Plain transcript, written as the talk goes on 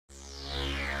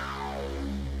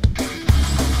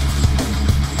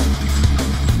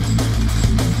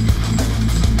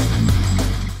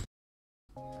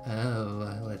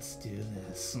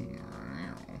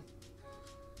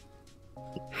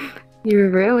you're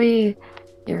really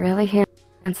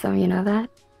handsome, you know that?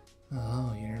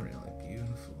 Oh, you're really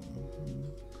beautiful.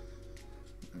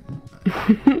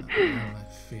 You're my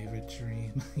favorite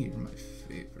dream. You're my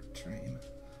favorite dream.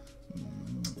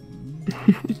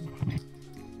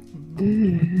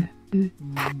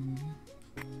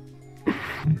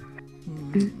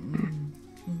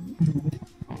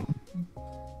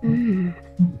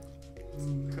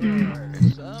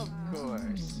 Of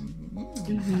course.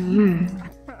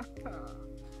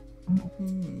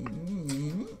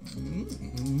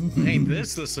 Ain't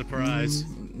this the surprise?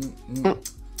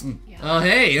 Oh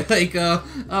hey, like oh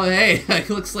hey, like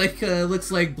looks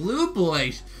like Blue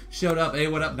Boy showed up. Hey,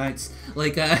 what up, Knights?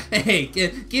 Like hey,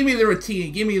 give me the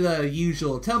routine, give me the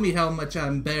usual. Tell me how much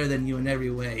I'm better than you in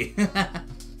every way.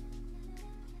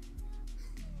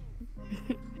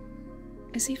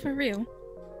 Is he for real?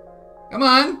 Come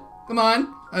on, come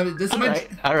on. This is my.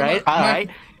 All right.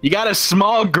 You got a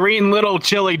small green little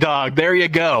chili dog. There you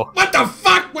go. What the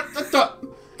fuck? What the?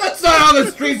 That's not how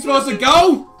the stream's supposed to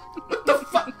go. What the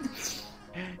fuck?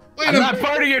 Wait I'm not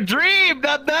part of your dream,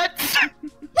 nut nuts.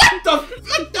 What the?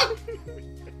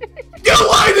 You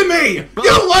lied to me!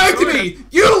 You lied to me!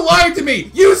 You lied to me!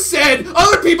 You said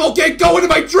other people can't go into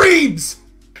my dreams!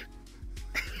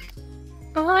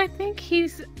 Well, I think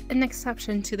he's an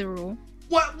exception to the rule.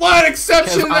 What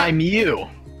exception? Because I'm you.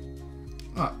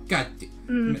 Oh, god.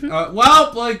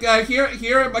 Well, like,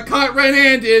 here, I'm caught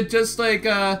red-handed, just like,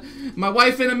 my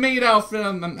wife in a maid outfit.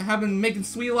 I'm making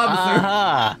sweet love with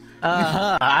her.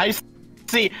 I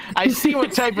see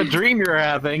what type of dream you're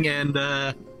having, and,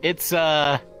 it's,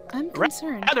 I'm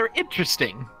concerned. rather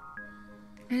interesting.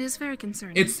 It is very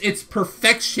concerning. It's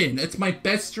perfection. It's my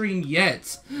best dream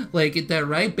yet. Like, is that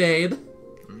right, babe?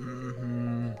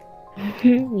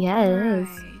 Yeah, it is.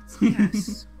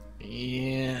 Yes.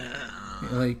 Yeah.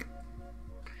 Like...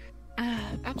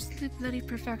 absolute bloody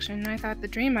perfection. I thought the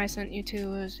dream I sent you to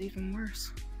was even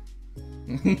worse.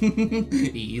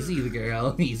 Easy,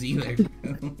 girl. Easy there.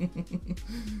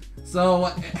 So,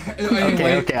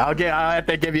 anyway. Okay. I'll have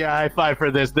to give you a high five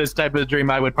for this. This type of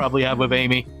dream I would probably have with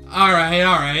Amy. All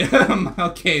right.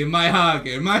 Okay, my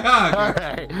hugger. All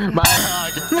right, my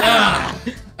hug.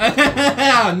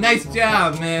 Nice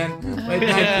job, man.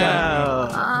 Nice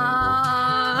job.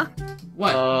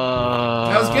 What?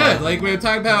 That was good. Like, we were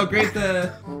talking about how great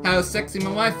how sexy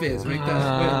my wife is. Right?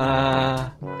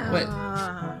 What?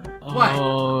 What?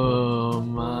 Oh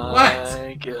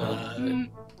my god.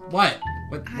 What?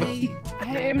 I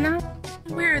am not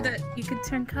aware that you could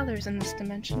turn colors in this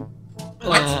dimension.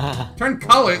 What? Turn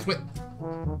colors? What?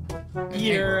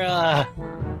 You're,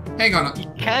 Hang on.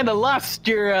 You kinda lost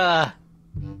your,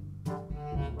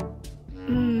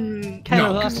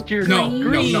 lost your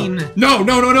green. No. Let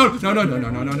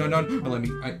me.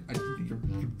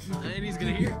 And he's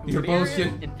gonna hear. You're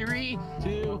bullshit. In 3,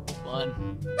 2,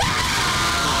 1.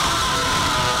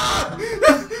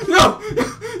 No!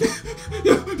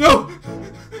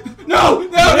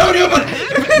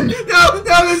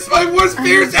 This is my worst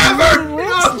fears ever!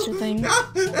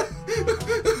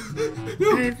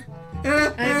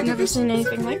 I've never seen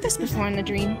anything like this before in a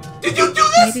dream. Did you do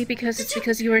this? Maybe it's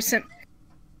because you were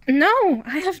No,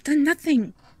 I have done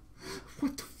nothing.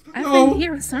 What the I've been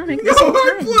here with Sonic this whole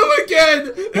I'm time. blue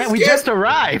again! Yeah, we just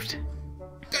arrived.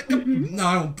 No,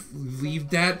 I don't believe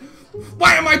that.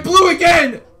 Why am I blue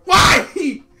again? Why?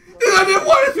 I didn't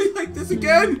want to be like this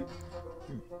again.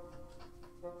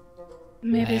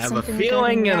 Maybe I have a something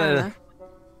feeling regarding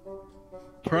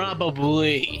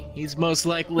probably he's most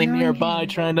likely nearby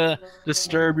trying to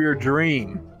disturb your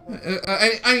dream.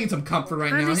 I need some comfort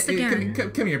right now. this again.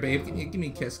 Come here, babe. Give me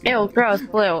a kiss. Ew, gross,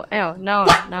 blue. Ew, no.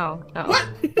 What?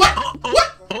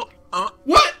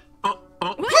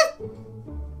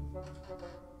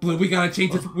 Blue, we gotta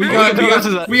change this. We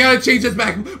gotta change this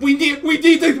back. We need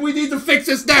to fix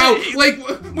this now. Like,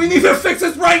 we need to fix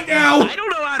this right now. I don't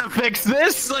know how to fix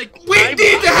this. Like, I'm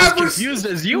as confused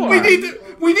as you are. We need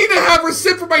to have her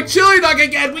sit for my chili dog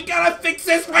again. We gotta fix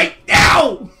this right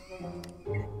now.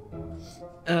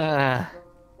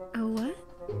 What?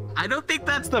 I don't think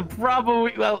that's the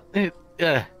problem. Well,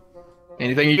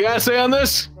 anything you gotta say on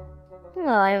this?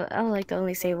 Well, I would like to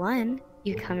only say one.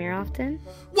 You come here often?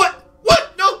 What?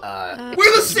 No.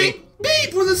 We're the same,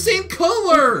 babe. We're the same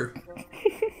color.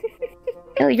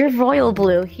 Oh, you're royal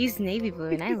blue. He's navy blue,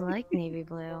 and I like navy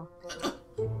blue.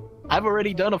 I've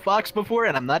already done a fox before,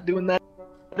 and I'm not doing that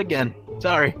again.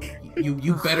 Sorry.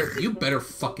 You better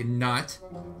fucking not.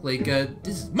 Like,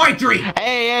 this is my dream.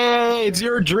 Hey, it's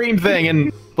your dream thing,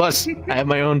 and plus, I have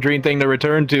my own dream thing to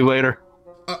return to later.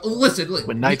 Listen.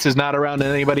 When Knights is not around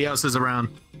and anybody else is around.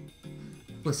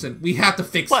 Listen, we have to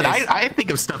fix What? this. I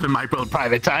think of stuff in my own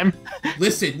private time.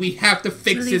 Listen, we have to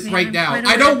fix Believe this me, right I'm now. quite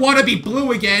I aware. don't want to be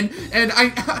blue again, and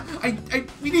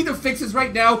we need to fix this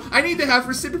right now. I need to have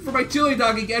recipient for my chili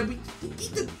dog again. We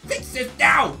need to fix this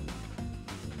now.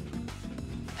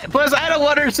 Plus, I don't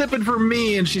want her sipping for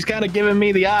me, and she's kind of giving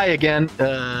me the eye again.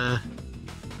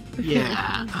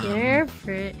 Yeah. You're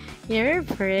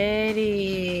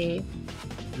pretty.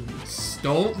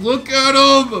 Don't look at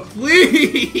him,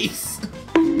 please.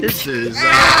 This is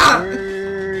Ah!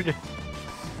 weird.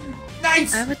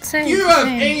 Nice. I would say. Do you have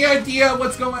same. any idea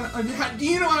what's going on? Do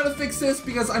you know how to fix this?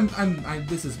 Because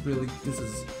this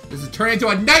is turning into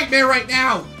a nightmare right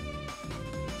now.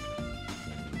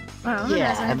 Well, as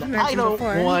Yeah, I've and I mentioned don't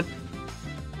before, want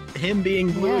him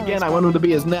being blue Yeah, again. that's I want him to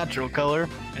be his natural color,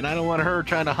 and I don't want her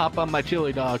trying to hop on my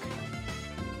chili dog.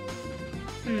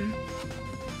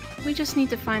 we just need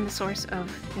to find the source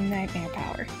of the nightmare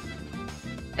power.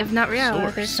 If not reality,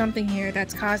 Source? there's something here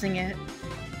that's causing it.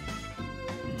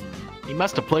 He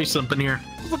must have placed something here.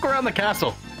 Let's look around the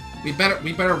castle. We better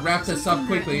wrap this up Something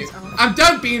quickly. happens all- I'm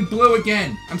done being blue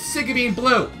again. I'm sick of being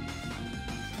blue.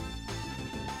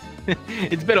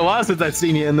 It's been a while since I've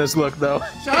seen you in this look, though.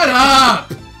 Shut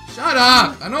up! Shut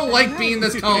up! I don't like being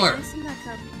this color. Isn't that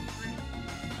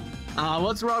something?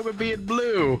 What's wrong with being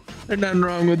blue? There's nothing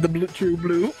wrong with the blue, true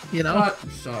blue, you know?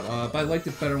 Shut up. I liked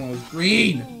it better when it was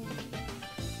green.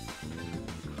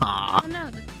 Aw. Oh no,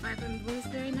 the vibrant blue is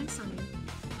very nice on you.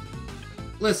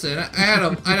 Listen, I had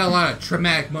a lot of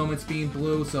traumatic moments being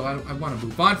blue, so I want to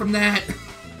move on from that.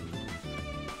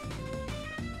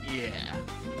 Yeah.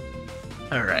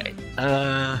 Alright.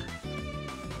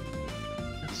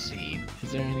 Let's see.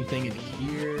 Is there anything in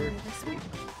here?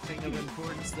 Thing of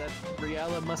importance that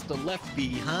Riala must have left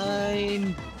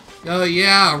behind? Oh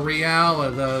yeah,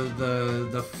 Riala,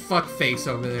 the fuck face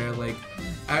over there. Like,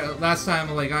 last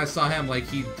time, like I saw him, like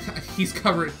he's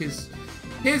covered his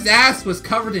ass was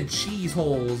covered in cheese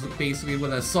holes, basically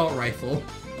with an assault rifle.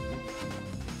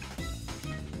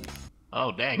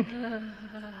 Oh, dang.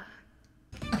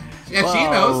 Yeah, she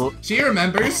Whoa. knows. She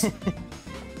remembers.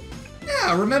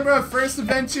 Yeah, remember our first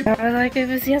adventure? Like it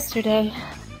was yesterday.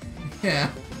 Yeah.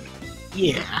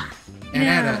 Yeah.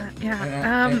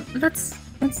 And Let's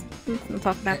not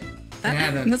talk about that.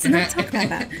 and Let's not talk about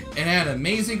that. and had an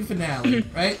amazing finale,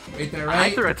 right? Right there, I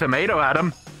right? threw a tomato at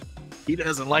him. He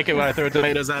doesn't like it when I throw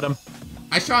tomatoes at him.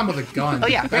 I shot him with a gun. Oh,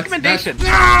 yeah, recommendation.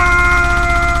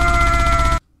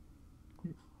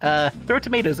 Throw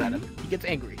tomatoes at him. He gets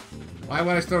angry. Why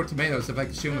would I throw tomatoes if I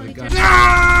could shoot him with a gun?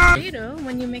 Tomato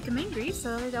when you make them angry,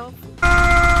 so they'll.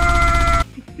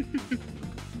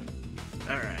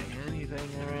 Alright, anything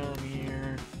around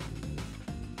here?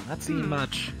 Not seeing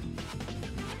much.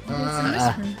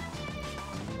 Uh,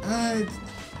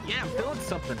 Yeah, I'm feeling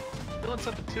something. Feeling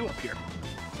something too up here.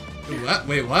 what?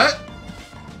 Wait, what?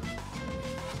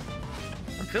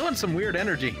 I'm feeling some weird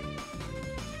energy.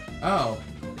 Oh,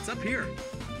 It's up here.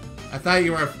 I thought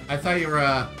you were,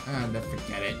 no,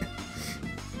 forget it.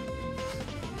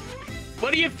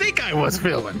 What do you think I was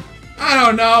feeling? I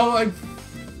don't know, like,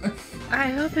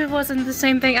 I hope it wasn't the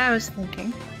same thing I was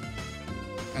thinking.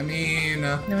 I mean,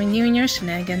 Knowing you and your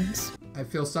shenanigans. I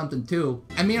feel something too.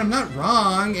 I mean, I'm not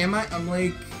wrong, am I? I'm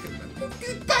like,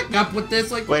 back up with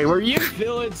this, like, Wait, were you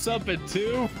feeling something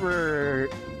too for...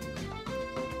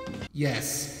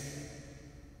 yes.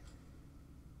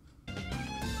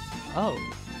 Oh.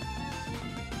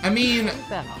 I mean,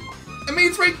 That awkward.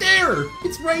 it's right there.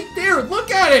 It's right there. Look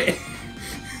at it.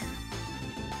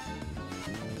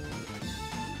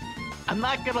 I'm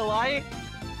not gonna lie.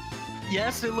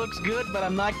 Yes, it looks good, but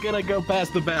I'm not gonna go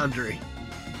past the boundary.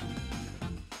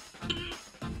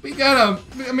 We gotta.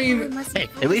 I mean, Hey,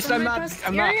 at least I'm not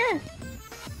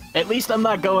At least I'm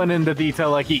not going into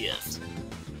detail like he is.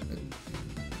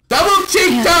 double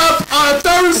cheeked up on a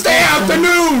Thursday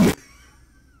afternoon.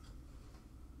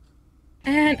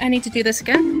 And I need to do this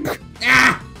again.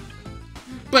 Ah.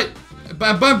 But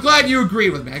I'm glad you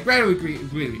agreed with me. I'm glad you agreed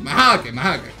with me. Mahogany.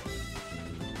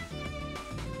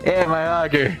 Yeah, my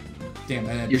auger. Damn,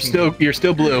 I You're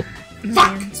still blue.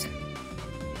 Fuck.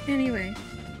 Anyway.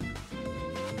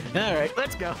 All right,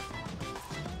 let's go.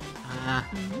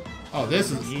 Oh,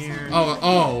 this is. Here.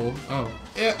 Oh.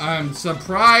 I'm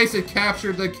surprised it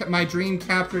captured my dream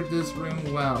captured this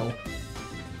room well.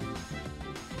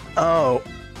 Oh.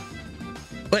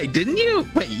 Wait, didn't you?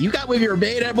 Wait, you got with your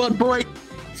maid at one point?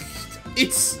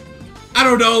 It's, I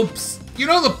don't know. You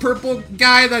know the purple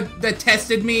guy that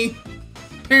tested me?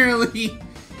 Apparently,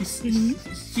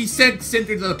 he sent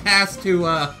Cinder to the past to,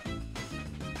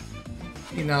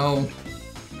 you know.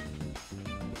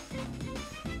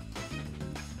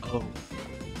 Oh.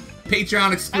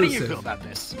 Patreon How do you exclusive. feel about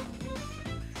this?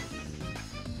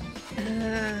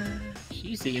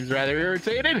 She seems rather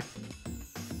irritated.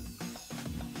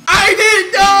 I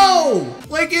didn't know!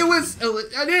 Like, it was...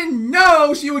 I didn't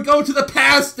know she would go to the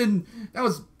past, and that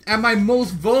was at my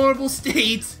most vulnerable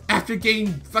state after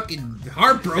getting fucking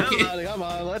heartbroken. Come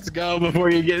on, let's go before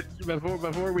you get...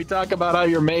 Before we talk about how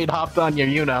your maid hopped on you,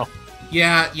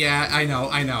 Yeah, I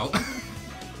know.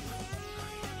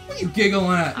 What are you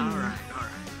giggling at? Alright.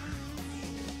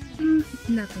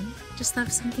 Nothing. Just thought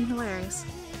of something hilarious.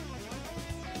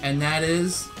 And that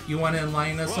is... You want to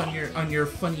enlighten us on your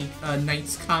funny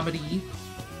night's comedy?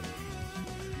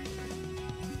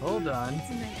 Hold on. It's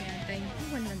a nightmare thing. You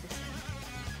wouldn't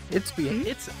understand.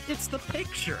 It's the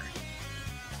picture.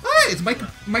 Oh, it's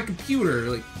my computer.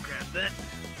 Like, Grab that.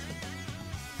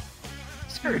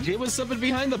 Scourge, it was something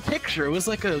behind the picture. It was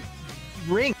like a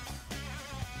ring.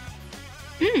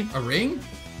 a ring?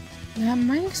 That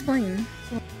might explain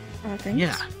things.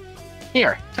 Yeah.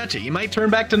 Here, touch it. You might turn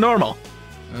back to normal.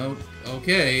 Oh,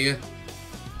 okay.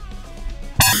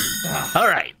 All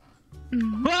right.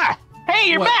 Ah!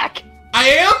 Hey, you're What? back! I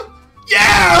am?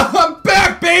 Yeah, I'm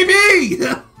back, baby.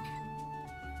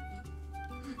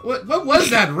 What was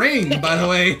that ring, by the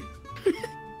way?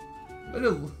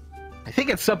 I think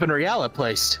it's something Riala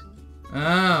placed.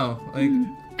 Oh, like.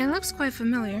 It looks quite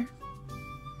familiar.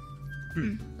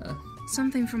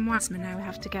 Something from Watson, I would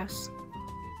have to guess.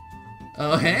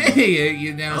 Oh, hey,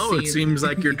 you now Oh, it seems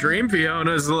like your dream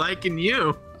Fiona's liking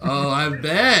you. Oh, I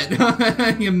bet.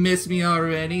 You miss me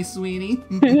already, sweetie.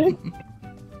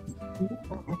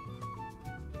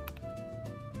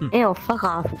 Ew, fuck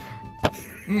off.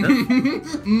 I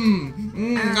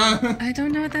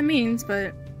don't know what that means,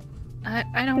 but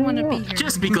I don't want to be here.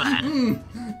 Just be glad.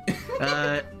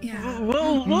 Yeah.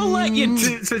 We'll let you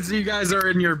since you guys are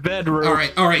in your bedroom. All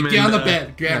right, get on the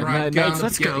bed. Get on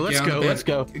the Let's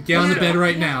go. Get on the bed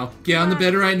right now. Get on the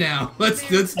bed right now. Let's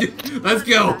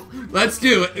go. Let's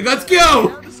do it. Let's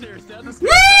go.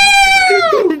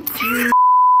 Woo!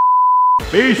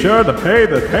 Be sure to pay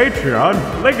the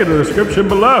Patreon. Link in the description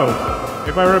below.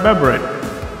 If I remember it.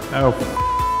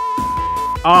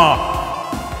 Oh.